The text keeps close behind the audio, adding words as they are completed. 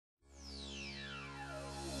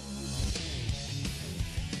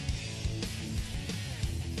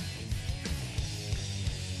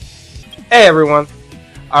Hey everyone!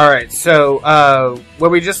 Alright, so, where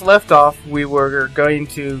we just left off, we were going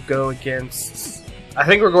to go against... I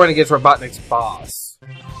think we're going against Robotnik's boss.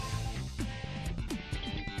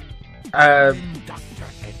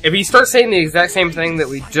 If he starts saying the exact same thing that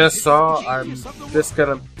we just saw, I'm just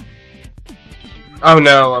gonna... Oh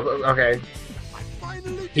no, okay.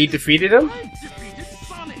 He defeated him?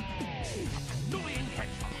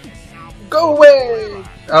 Go away!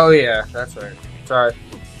 Oh yeah, that's right. Sorry.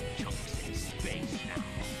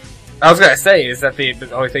 I was gonna say, is that the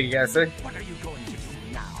only thing you gotta say? What are you going to do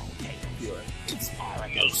now,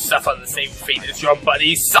 You'll suffer the same fate as your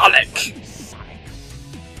buddy Sonic!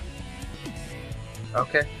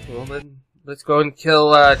 Okay, well then, let's go and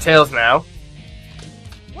kill Tails now.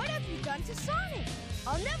 What have you done to Sonic?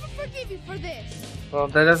 I'll never forgive you for this. Well,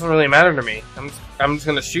 that doesn't really matter to me. I'm just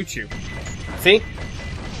gonna shoot you. See?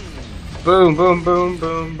 Boom, boom, boom,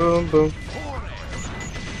 boom, boom, boom.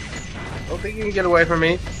 Don't think you can get away from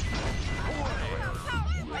me.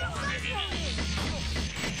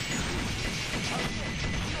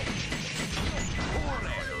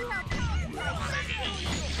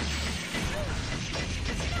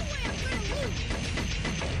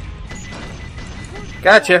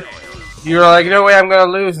 Gotcha. You're like, no way I'm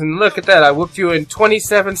gonna lose, and look at that, I whooped you in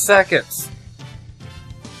 27 seconds.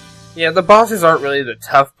 Yeah, the bosses aren't really the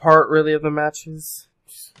tough part, really, of the matches.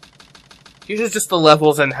 Usually just the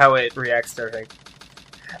levels and how it reacts to everything.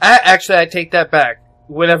 Actually, I take that back.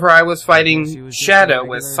 Whenever I was fighting Shadow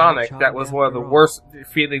with Sonic, that was one of the worst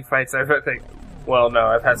feeling fights I've ever think. Well, no,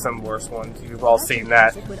 I've had some worse ones. You've all seen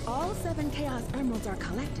that. When all 7 Chaos Emeralds are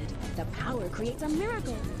collected, the power creates a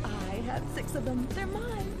miracle. I have 6 of them. They're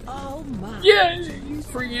mine. All mine. Yay!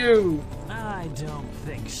 For you! I don't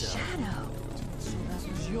think so. Shadow. So that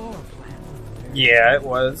was your plan. Yeah, it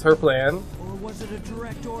was her plan. Or was it a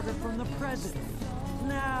direct order from the president?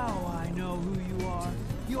 Now I know who you are.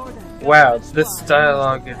 You're that Wow, this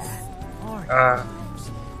dialogue is...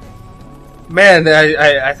 Man,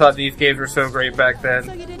 I thought these games were so great back then.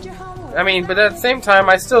 So you did your homework. I mean, but at the same time,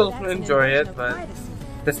 I still enjoy it, but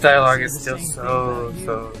this dialogue is still so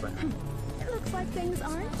bad. It looks like things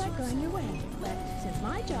aren't quite going your way, but since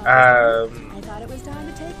my job I thought it was time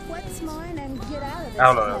to take what's mine and get out of this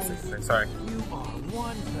I don't know place. what sorry. You are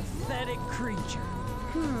one pathetic creature.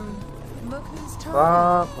 Look who's talking.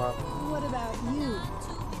 Blah, blah. What about you?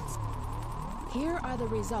 Here are the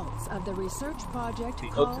results of the research project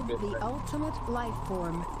called the Ultimate Life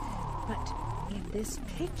Form. But if this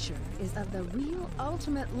picture is of the real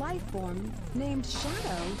Ultimate Life Form named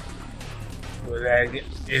Shadow,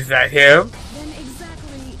 Is that him? then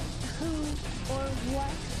exactly who or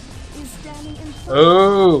what is standing in front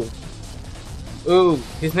of Ooh,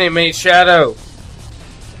 his name ain't Shadow.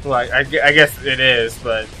 Well, I guess it is,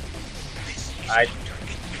 but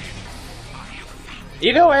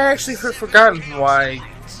you know, I actually forgotten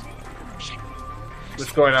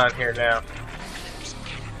what's going on here now.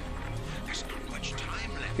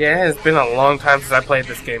 Yeah, it's been a long time since I played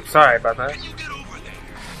this game. Sorry about that.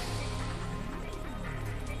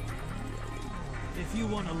 If you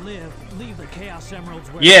want to live, leave the Chaos Emeralds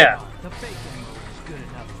where Yeah. they are. The fake emerald is good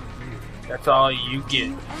enough for you. That's all you get,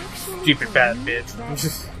 You actually stupid fat believe bitch. that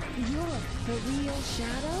you're the real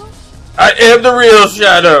Shadow? I am the real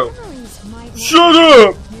Shadow! Memories might Shut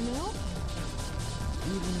work, up! you know?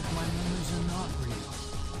 Even if my memories are not real,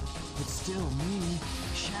 it's still me,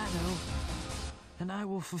 Shadow, and I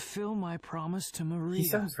will fulfill my promise to Maria. He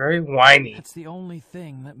sounds very whiny. That's the only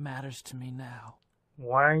thing that matters to me now.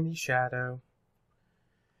 Whiny Shadow.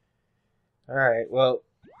 Alright, well,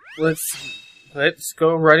 let's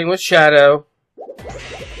go running with Shadow.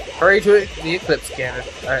 Hurry to the Eclipse Cannon.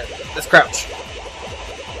 Alright, let's crouch.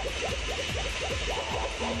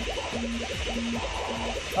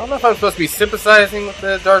 I don't know if I'm supposed to be sympathizing with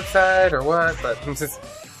the dark side or what, but I'm just...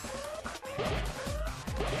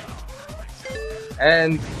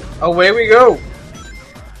 And away we go!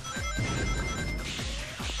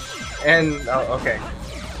 And, oh, okay.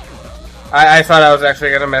 I thought I was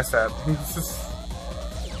actually gonna mess up.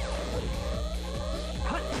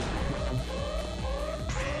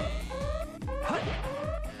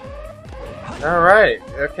 Alright,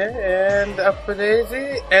 okay, and up a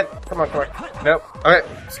daisy, and come on. Nope, okay,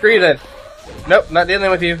 screw you then. Nope, not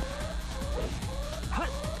dealing with you.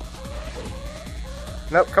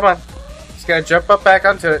 Nope, come on. Just gotta jump up back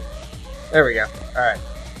onto it. There we go, alright.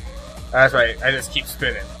 That's right, I just keep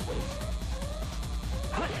spinning.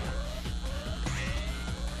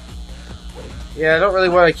 Yeah, I don't really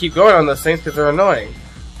want to keep going on those things because they're annoying.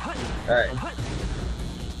 Alright.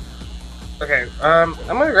 Okay, I'm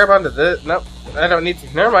gonna grab onto this. Nope, I don't need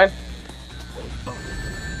to. Never mind.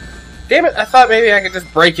 Damn it, I thought maybe I could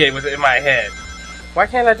just break it with it in my head. Why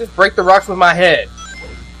can't I just break the rocks with my head?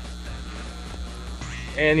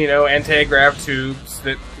 And, you know, anti-grav tubes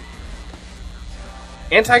that...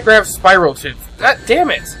 Anti-grav spiral tubes. God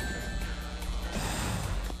damn it!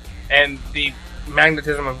 And the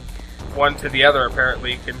magnetism of one to the other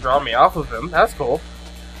apparently can draw me off of them. That's cool.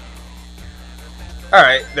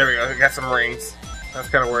 Alright, there we go. I got some rings. I was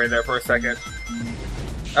kind of worried there for a second.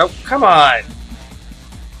 Oh, come on!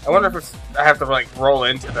 I wonder if it's, I have to, like, roll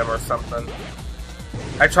into them or something.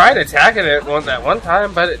 I tried attacking it that one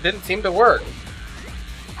time, but it didn't seem to work.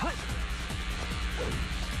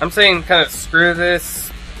 I'm saying kind of screw this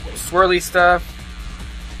swirly stuff.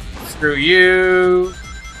 Screw you.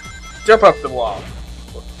 Jump up the wall.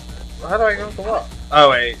 How do I go up the wall? Oh,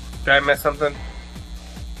 wait. Did I miss something?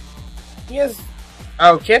 Yes.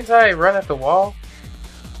 Oh, can't I run at the wall?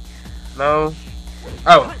 No.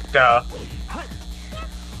 Oh, duh.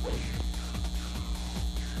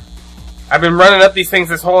 I've been running up these things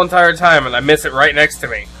this whole entire time, and I miss it right next to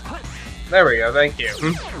me. There we go, thank you.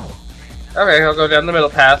 Okay, I'll go down the middle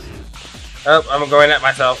path. Oh, I'm going at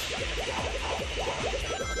myself.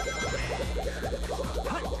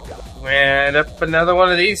 And up another one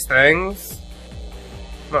of these things.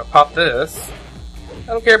 I'm gonna pop this.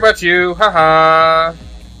 I don't care about you, haha.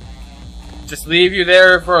 Just leave you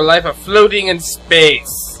there for a life of floating in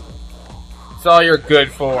space. That's all you're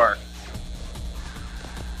good for.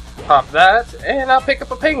 Pop that, and I'll pick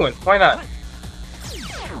up a penguin. Why not?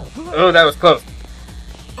 Oh, that was close.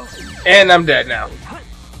 And I'm dead now.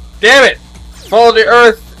 Damn it! Fall to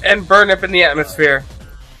earth and burn up in the atmosphere.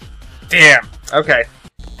 Damn. Okay.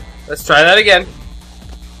 Let's try that again.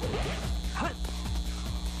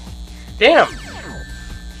 Damn!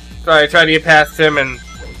 Sorry, I tried to get past him and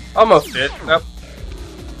almost did. Nope.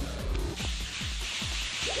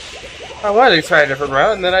 I wanted to try a different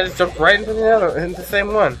route, and then I just jumped right into the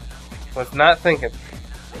same one. Was not thinking.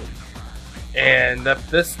 And up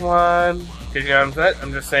this one, because you know what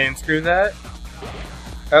I'm just saying screw that.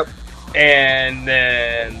 Up. And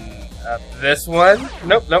then up this one.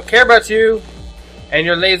 Nope, don't care about you. And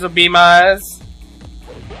your laser beam eyes.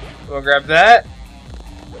 We'll grab that.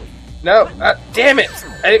 No, damn it!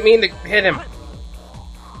 I didn't mean to hit him.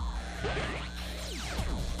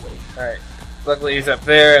 Alright. Luckily he's up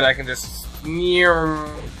there and I can just...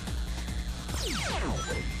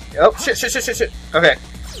 Oh, shit. Okay.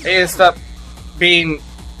 I need to stop being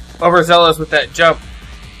overzealous with that jump.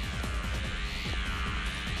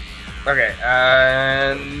 Okay,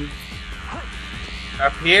 and...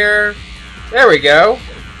 up here. There we go.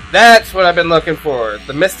 That's what I've been looking for.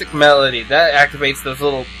 The Mystic Melody. That activates those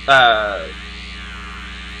little,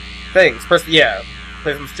 things. First, yeah.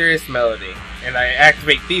 Plays a mysterious melody. And I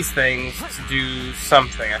activate these things to do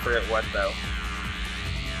something. I forget what, though.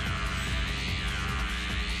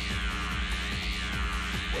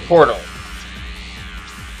 Portal.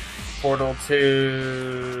 Portal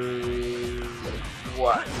to...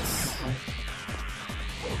 what?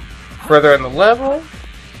 Further in the level?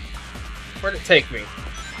 Where'd it take me?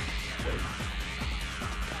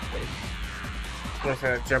 I'm just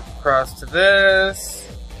gonna jump across to this.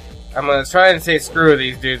 I'm gonna try and say screw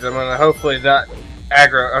these dudes. I'm gonna hopefully not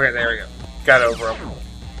aggro. Okay, there we go. Got over them.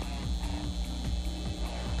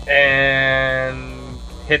 And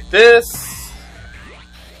hit this.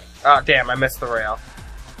 Oh, damn, I missed the rail.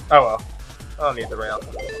 Oh well. I don't need the rail.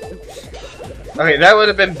 Okay, that would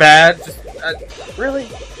have been bad. Just, really?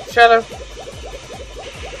 Shadow?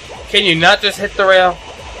 Can you not just hit the rail?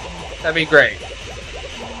 That'd be great.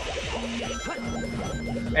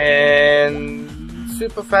 And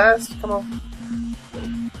super fast, come on.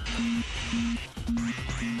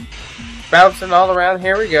 Bouncing all around,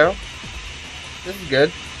 here we go. This is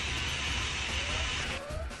good.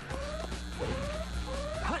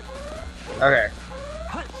 Okay.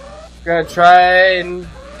 Gonna try and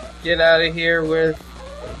get out of here with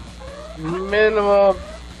minimal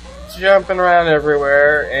jumping around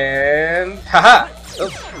everywhere, and haha! Oh.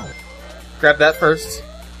 Grab that first.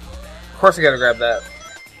 Of course I gotta grab that.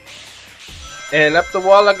 And up the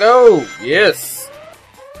wall I go! Yes!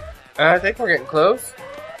 I think we're getting close.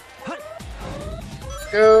 Let's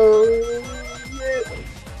go! Yeah.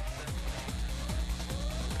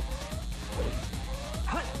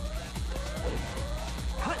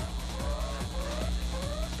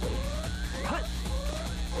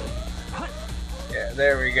 Yeah,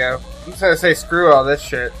 there we go. I'm just gonna say screw all this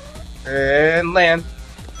shit. And land.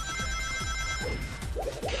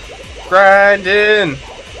 Grinding!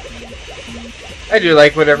 I do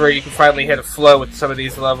like whenever you can finally hit a flow with some of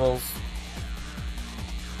these levels.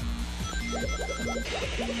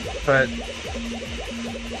 But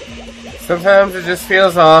Sometimes it just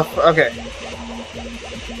feels off. Okay.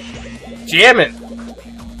 Jamming.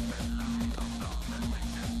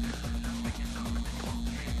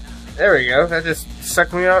 There we go. That just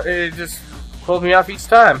sucked me out. It just pulled me off each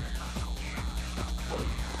time.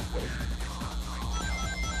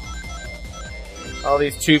 All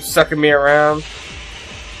these tubes sucking me around.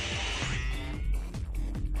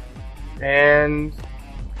 And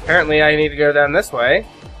apparently I need to go down this way.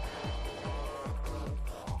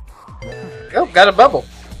 Oh, got a bubble.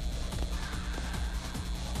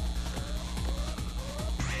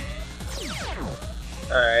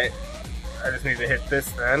 Alright. I just need to hit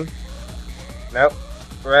this then. Nope.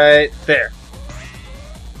 Right there.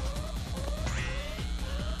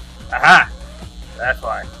 Aha! That's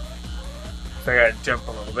why. So I gotta jump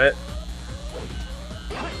a little bit.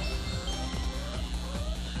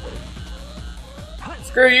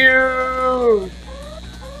 Screw you!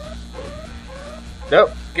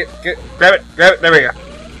 Nope. Grab it. There we go.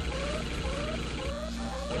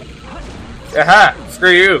 Aha!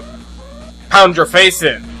 Screw you! Pound your face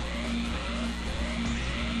in.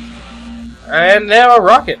 And now a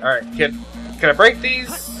rocket. Alright, can I break these?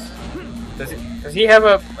 Does he have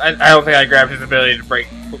a... I don't think I grabbed his ability to break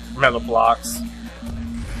metal blocks.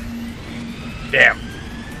 Damn.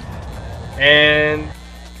 And...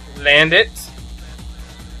 land it.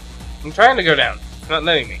 I'm trying to go down. It's not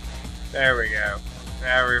letting me. There we go.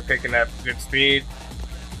 Now we're picking up good speed.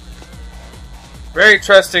 Very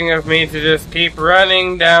trusting of me to just keep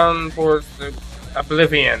running down towards the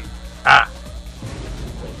oblivion. Ah.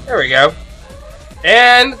 There we go.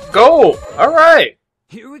 And goal! Alright!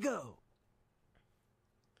 Here we go.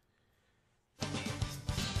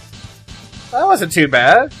 That wasn't too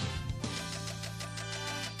bad.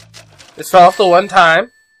 Just fell off the one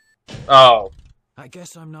time. Oh. I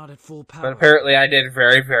guess I'm not at full power. But apparently I did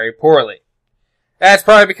very, very poorly. That's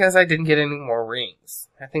probably because I didn't get any more rings.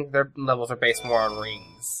 I think their levels are based more on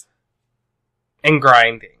rings. And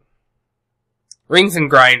grinding. Rings and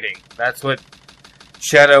grinding. That's what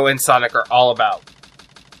Shadow and Sonic are all about.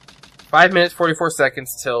 5 minutes, 44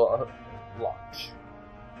 seconds till launch.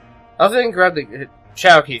 I also didn't grab the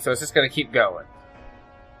Shadow key, so it's just gonna keep going.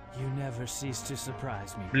 You never cease to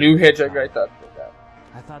surprise me. Blue hedgehog, I thought that.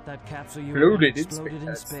 I thought that capsule you Exploded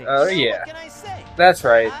in space. Oh yeah. What can I say? That's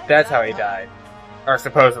right. That's how he died. Or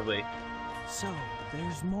supposedly. So,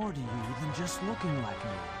 there's more to you than just looking like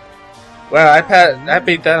me. Well, I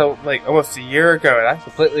beat that like almost a year ago, and I've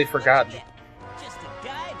completely forgotten. Just a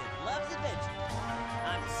guy that loves adventure.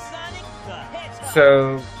 I'm Sonic the Hedgehog.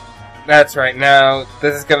 So, that's right. Now,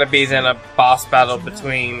 this is gonna be then a boss battle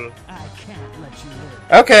between... I can't let you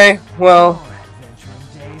live. Okay, well... Your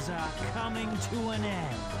adventuring days are coming to an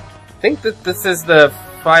end. I think that this is the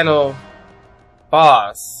final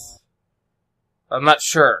boss. I'm not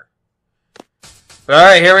sure. But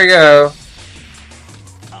alright, here we go.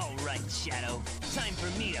 Alright, Shadow. Time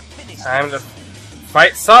for me to finish Time to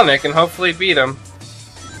fight Sonic and hopefully beat him.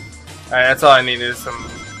 Alright, that's all I need is some...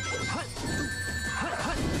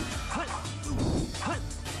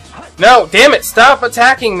 No! Damn it! Stop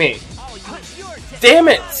attacking me! Damn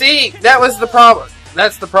it! See? That was the problem.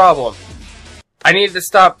 That's the problem. I needed to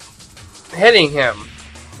stop hitting him.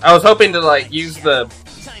 I was hoping to, like, use the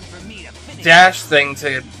dash thing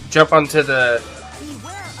to jump onto the...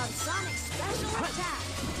 Beware of Sonic's special attack.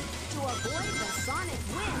 To avoid the Sonic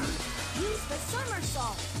wind, use the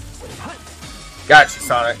somersault. Gotcha,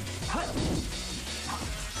 Sonic.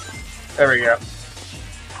 There we go.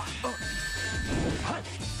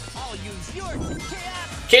 I'll use your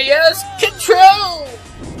Chaos Control!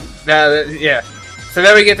 Now, yeah. So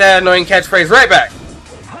then we get that annoying catchphrase right back.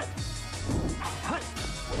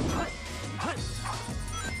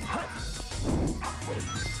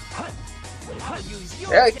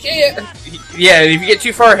 Yeah, if you get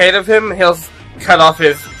too far ahead of him, he'll cut off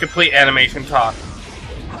his complete animation talk.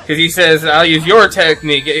 Because he says, I'll use your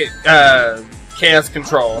technique, Chaos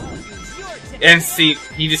Control. And see,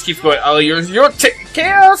 he just keeps going, I'll use your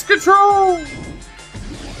Chaos Control!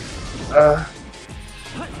 I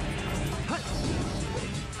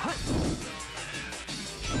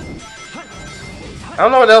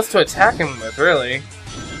don't know what else to attack him with, really.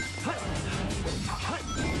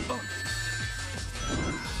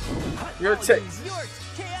 Your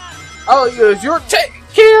I'll use your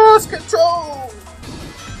Chaos Control!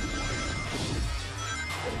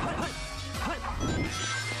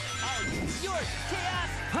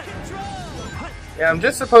 Yeah, I'm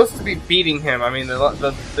just supposed to be beating him. I mean,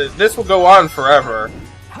 this will go on forever.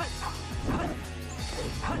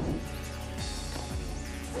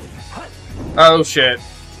 Oh shit.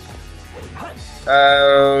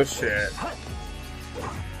 Oh shit.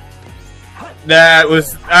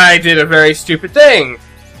 I did a very stupid thing.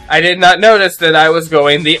 I did not notice that I was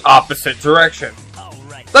going the opposite direction.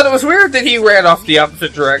 Thought it was weird that he ran off the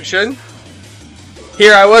opposite direction.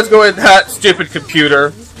 Here I was going that stupid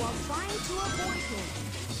computer.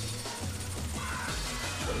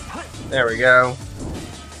 There we go.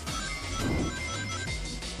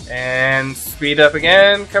 And speed up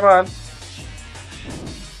again. Come on.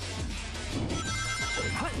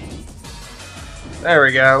 There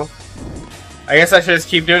we go. I guess I should just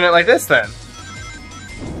keep doing it like this then.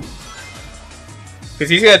 Because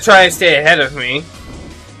he's going to try and stay ahead of me.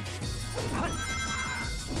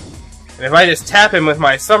 And if I just tap him with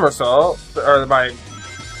my somersault, or my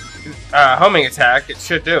homing attack, it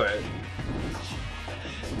should do it.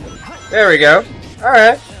 There we go.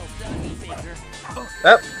 Alright.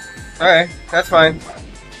 Yep. Alright, that's fine.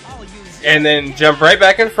 And then jump right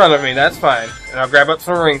back in front of me, that's fine. And I'll grab up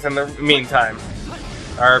some rings in the meantime.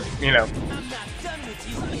 Or, you know.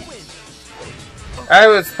 I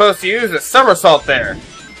was supposed to use a somersault there.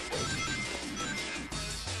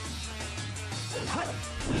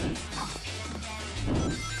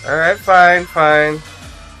 Alright, fine, fine.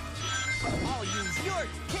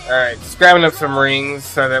 Alright, just grabbing up some rings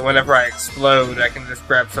so that whenever I explode, I can just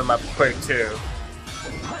grab some up quick too.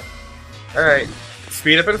 Alright,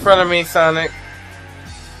 speed up in front of me, Sonic.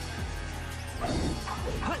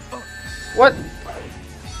 What?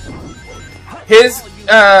 His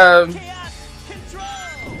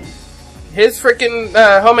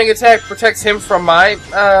freaking homing attack protects him from my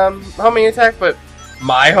homing attack, but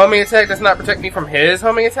my homing attack does not protect me from his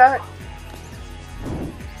homing attack?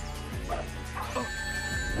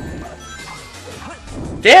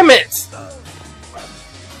 Damn it!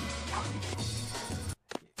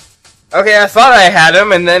 Okay, I thought I had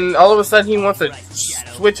him, and then all of a sudden he wants to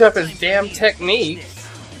switch up his damn technique.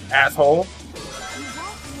 Asshole.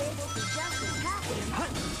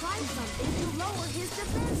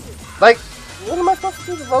 Like, what am I supposed to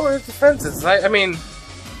do to lower his defenses? I mean...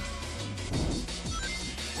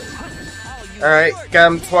 Alright,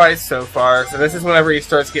 got him twice so far, so this is whenever he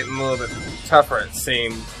starts getting a little bit tougher, it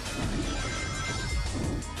seems.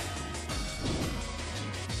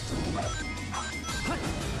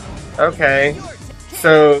 Okay,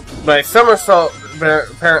 so my somersault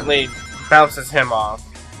apparently bounces him off.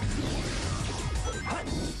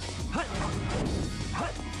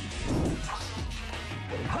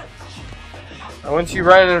 I want you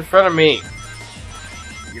running in front of me,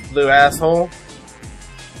 you blue asshole.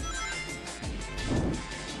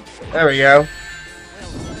 There we go.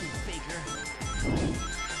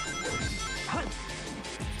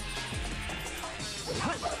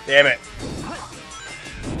 Damn it.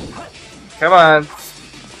 Come on.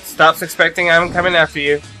 Stop expecting I'm coming after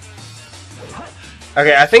you.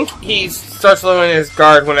 Okay, I think he starts lowering his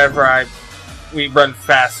guard whenever we run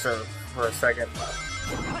faster for a second.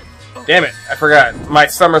 Damn it, I forgot. My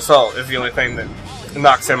somersault is the only thing that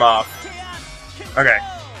knocks him off. Okay.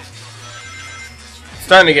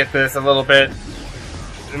 Starting to get this a little bit.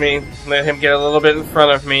 Let me let him get a little bit in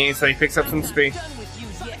front of me so he picks up some speed.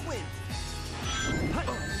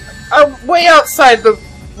 I'm way outside the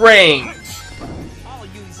range.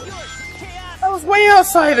 I was way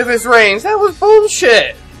outside of his range. That was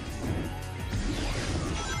bullshit.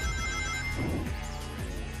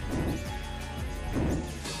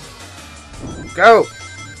 Go.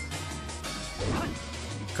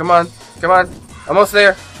 Come on. Come on. Almost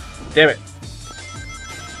there. Damn it.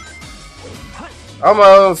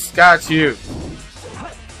 Almost got you.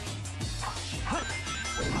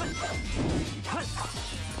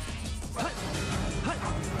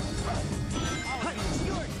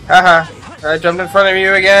 Haha. I jumped in front of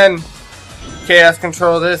you again. Chaos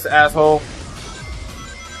control this, asshole.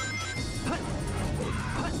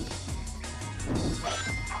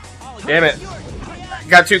 Damn it.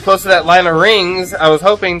 Got too close to that line of rings. I was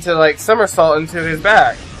hoping to, like, somersault into his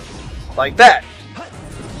back. Like that.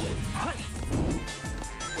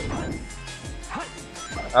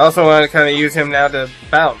 I also want to kind of use him now to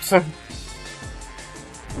bounce.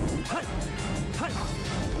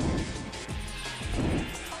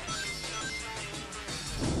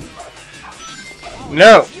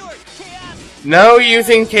 No! No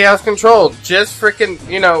using chaos control. Just freaking,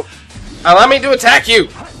 you know, allow me to attack you!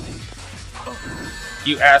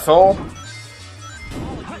 You asshole.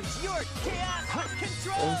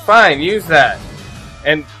 Fine, use that.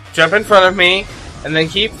 And jump in front of me, and then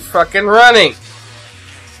keep fucking running.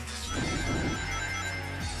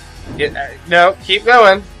 No, keep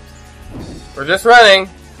going. We're just running.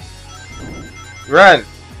 Run,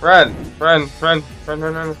 run, run, run, run,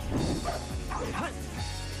 run, run.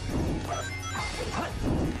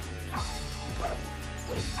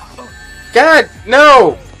 God,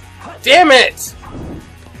 no! Damn it!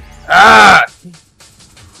 Ah!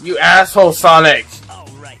 You asshole, Sonic!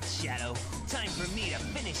 Alright, Shadow. Time for me to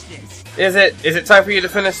finish this. Is it time for you to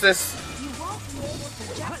finish this? You won't be able to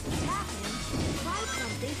just attack him. Try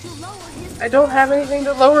something to lower his I don't have anything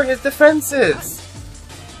to lower his defenses!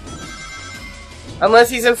 Unless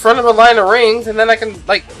he's in front of a line of rings, and then I can,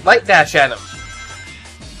 like, light dash at him.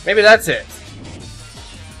 Maybe that's it.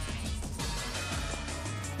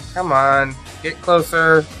 Come on, get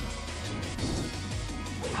closer.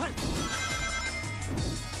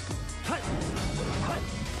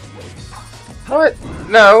 What?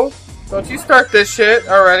 No. Don't you start this shit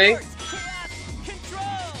already.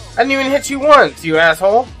 I didn't even hit you once, you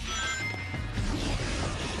asshole.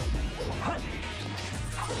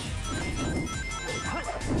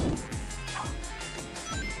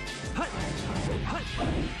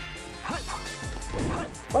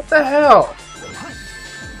 What the hell?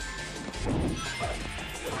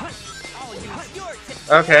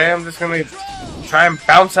 Okay, I'm just gonna try and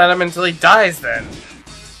bounce at him until he dies then.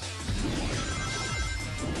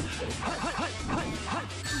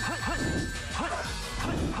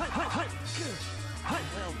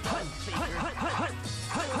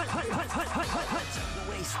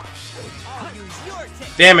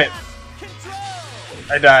 Damn it!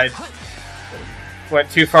 I died.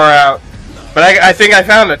 Went too far out. But I think I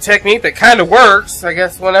found a technique that kind of works. I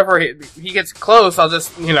guess whenever he gets close, I'll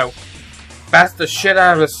just, you know, bash the shit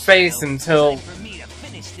out of his face until...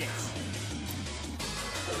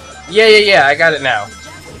 Yeah, I got it now.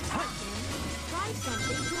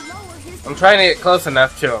 I'm trying to get close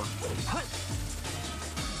enough to him.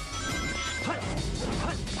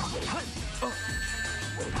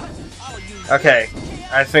 Okay,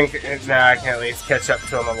 I think now I can at least catch up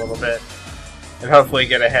to him a little bit. And hopefully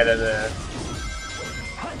get ahead of the...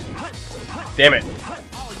 Damn it.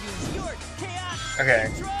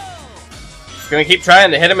 Okay. Just gonna keep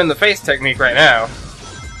trying to hit him in the face technique right now.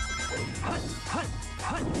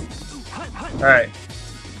 Alright.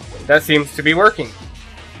 That seems to be working.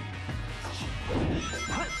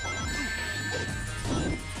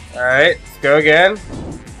 Alright, let's go again.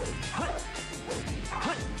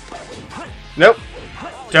 Nope.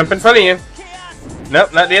 Jump in front of you.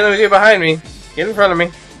 Nope, not dealing with you behind me. Get in front of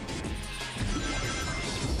me.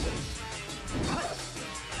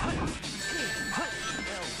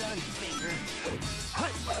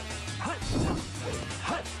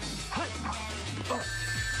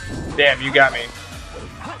 Damn, you got me.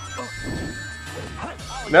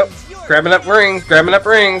 Nope. Grabbing up rings,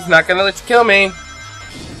 not gonna let you kill me.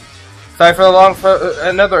 Sorry for the long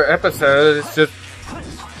another episode, it's just...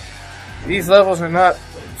 These levels are not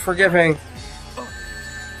forgiving.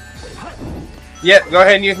 Yep, go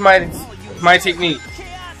ahead and use my technique.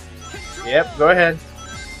 Yep, go ahead.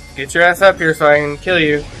 Get your ass up here so I can kill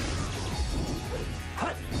you.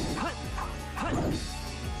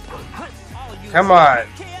 Come on.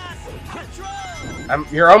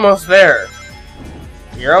 You're almost there.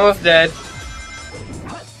 You're almost dead.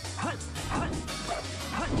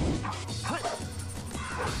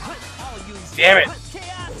 Damn it.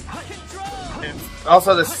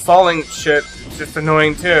 Also, this falling shit is just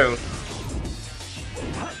annoying too.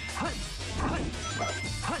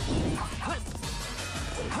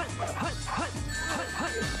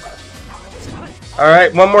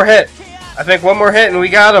 Alright, one more hit. I think one more hit and we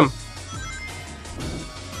got him.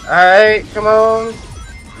 Alright, come on.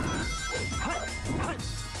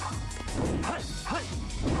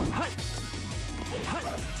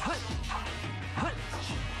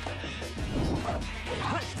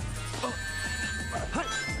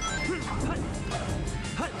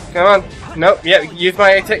 Come on. Nope, yeah, use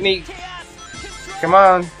my technique. Come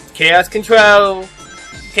on. Chaos control.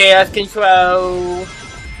 Chaos control.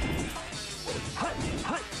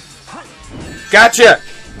 Gotcha!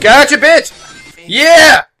 Gotcha, bitch!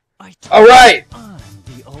 Yeah! Alright!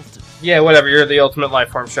 Yeah, whatever, you're the ultimate life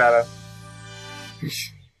form, Shadow.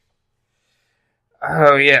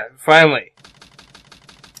 Oh, yeah, finally.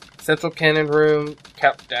 Central cannon room,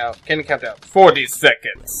 countdown. Cannon countdown. 40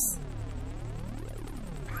 seconds.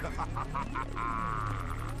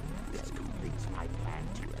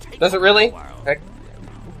 Does it really? Heck.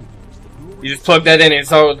 You just plug that in and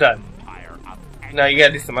it's all done. No, you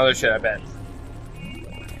gotta do some other shit, I bet.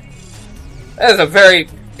 That is a very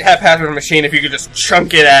haphazard machine if you could just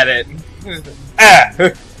chunk it at it. Ah!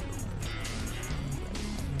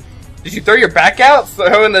 Did you throw your back out?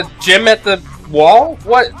 Throwing the gym at the wall?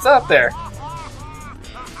 What's up there?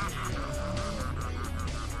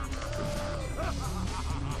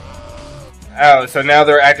 Oh, so now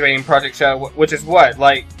they're activating Project Shadow, which is what?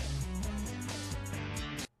 Like...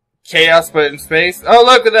 chaos, but in space. Oh,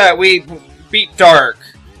 look at that! We beat Dark.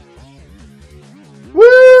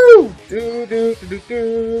 Woo! Do do do do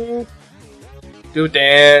do. Do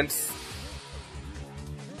dance.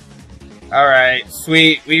 All right,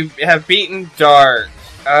 sweet. We have beaten Dark.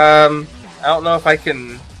 I don't know if I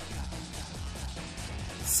can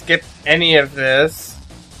skip any of this.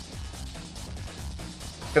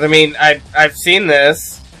 Because, I mean, I've seen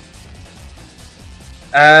this.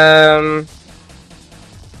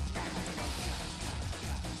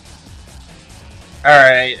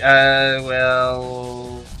 Alright,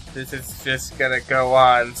 well, this is just gonna go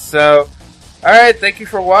on. So, alright, thank you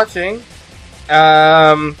for watching.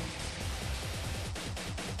 I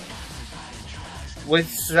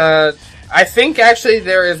think actually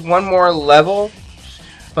there is one more level,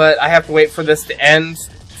 but I have to wait for this to end.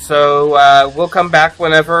 So, we'll come back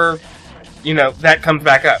whenever, you know, that comes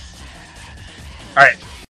back up. Alright.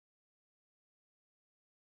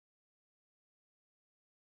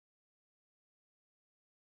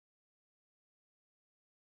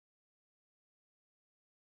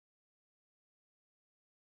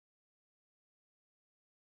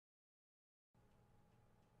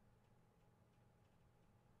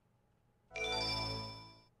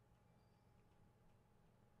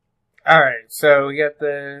 Alright, so we got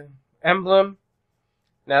the emblem.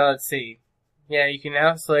 Now let's see. Yeah, you can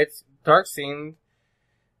now select dark scene.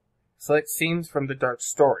 Select scenes from the dark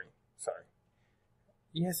story. Sorry.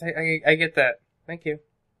 Yes, I get that. Thank you.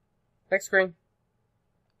 Next screen.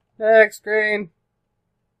 Next screen.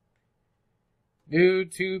 New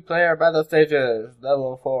 2-player battle stages.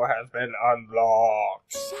 Level 4 has been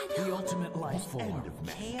unlocked. The ultimate life form.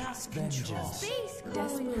 Chaos Control. Space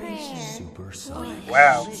Desperation. Supersonic.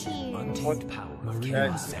 Wow. Untamed power.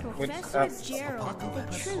 Professor Gerald, The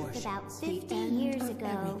truth about 50 years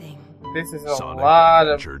ago. This is a Sonic lot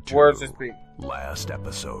of Adventure 2. words to speak. Last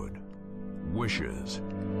episode. Wishes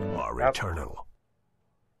are Yep. eternal.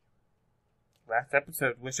 Last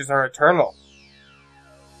episode, wishes are eternal.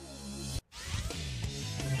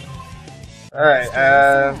 Alright,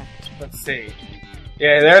 let's see.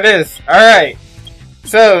 Yeah, there it is. Alright.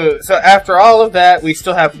 So after all of that, we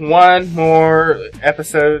still have one more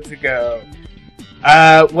episode to go.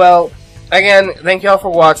 Well, again, thank y'all for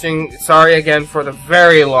watching. Sorry again for the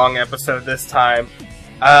very long episode this time.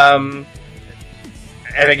 And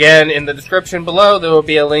again, in the description below, there will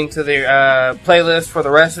be a link to the playlist for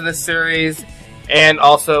the rest of this series, and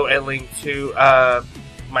also a link to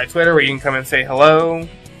my Twitter where you can come and say hello.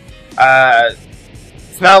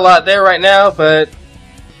 It's not a lot there right now, but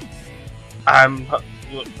I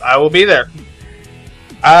will be there.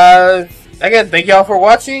 Again, thank y'all for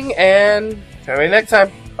watching, and till next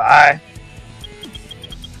time. Bye.